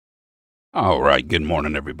All right, good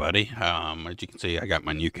morning, everybody. As you can see, I got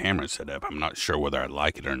my new camera set up. I'm not sure whether I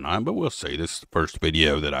like it or not, but we'll see. This is the first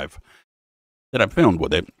video that I've filmed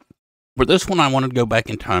with it. For this one, I wanted to go back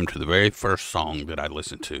in time to the very first song that I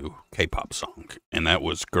listened to, K-pop song, and that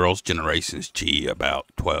was Girls' Generation's G about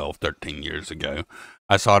 12, 13 years ago.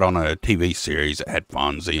 I saw it on a TV series that had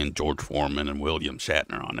Fonzie and George Foreman and William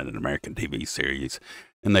Shatner on it, an American TV series,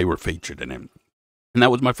 and they were featured in it. And that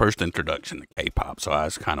was my first introduction to K-pop, so I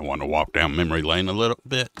just kind of want to walk down memory lane a little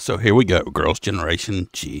bit. So here we go, Girls' Generation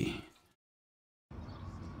G.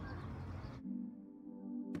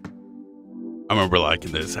 I remember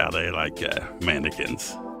liking this, how they like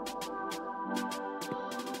mannequins.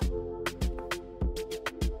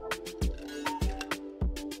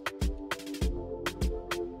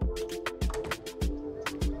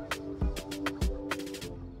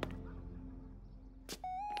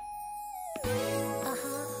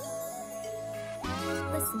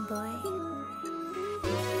 Listen, boy,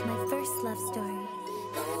 my first love story.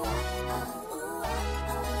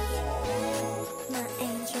 My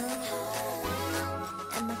angel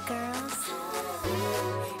and my girls,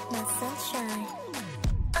 my sunshine.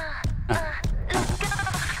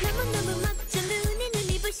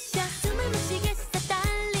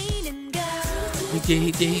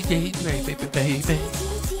 Baby.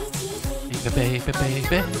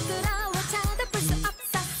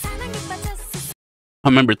 I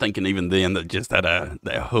remember thinking even then that just that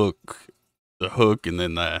hook, the hook, and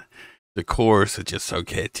then the chorus is just so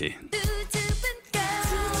catchy.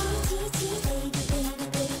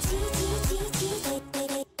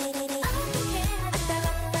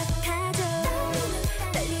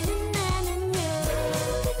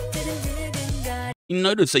 You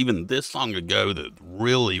notice even this long ago that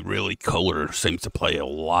really color seems to play a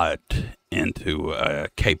lot into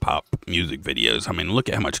K-pop music videos. I mean, look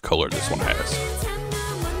at how much color this one has.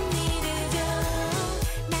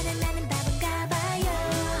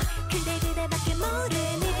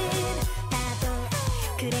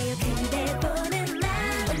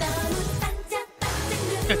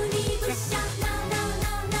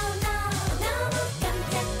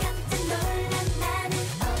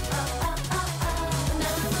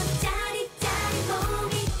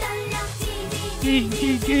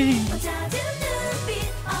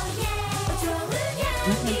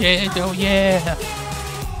 Yeah, oh yeah.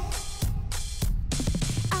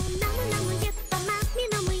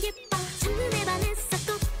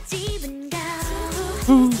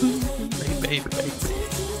 Baby.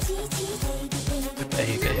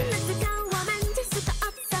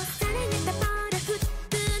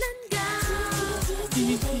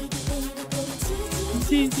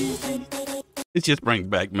 It just brings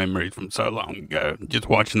back memories from so long ago. Just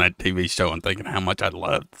watching that TV show and thinking how much I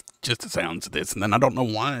loved just the sounds of this. And then I don't know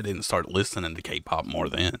why I didn't start listening to K-pop more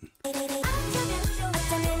then.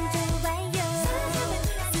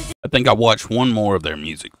 I think I watched one more of their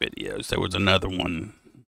music videos. There was another one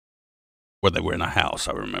where they were in a house,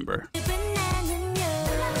 I remember.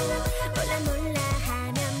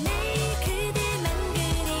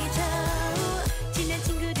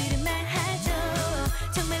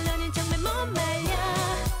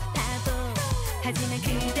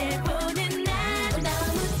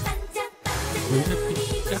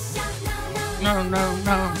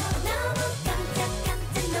 No.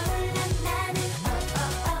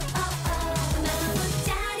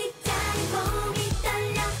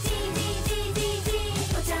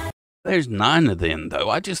 There's 9 of them, though.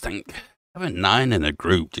 I just think having 9 in a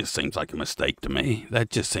group just seems like a mistake to me. That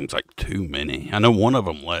just seems like too many. I know one of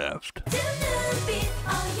them left.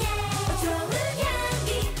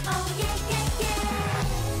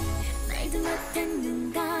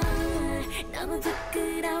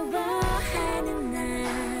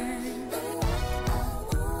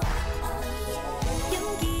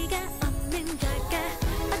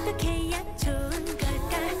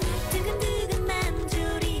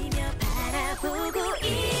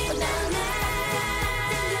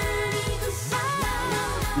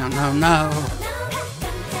 No.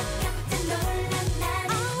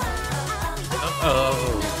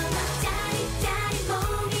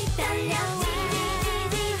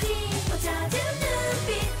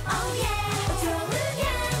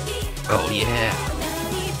 Oh yeah.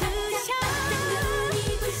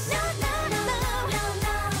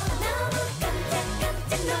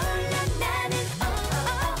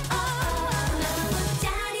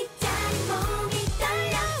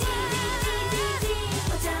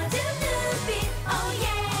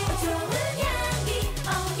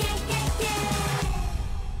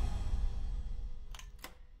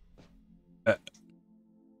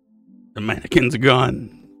 The mannequins are gone.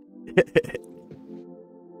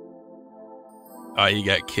 Oh, you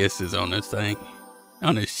got kisses on this thing,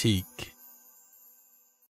 on his cheek.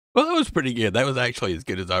 Well, that was pretty good. That was actually as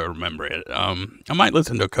good as I remember it. I might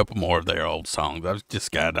listen to a couple more of their old songs.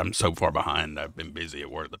 I'm so far behind. I've been busy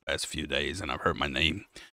at work the past few days, and I've hurt my knee.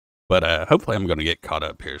 But hopefully I'm going to get caught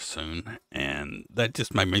up here soon, and that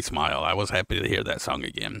just made me smile. I was happy to hear that song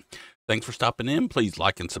again. Thanks for stopping in. Please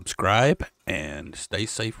like and subscribe, and stay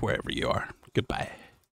safe wherever you are. Goodbye.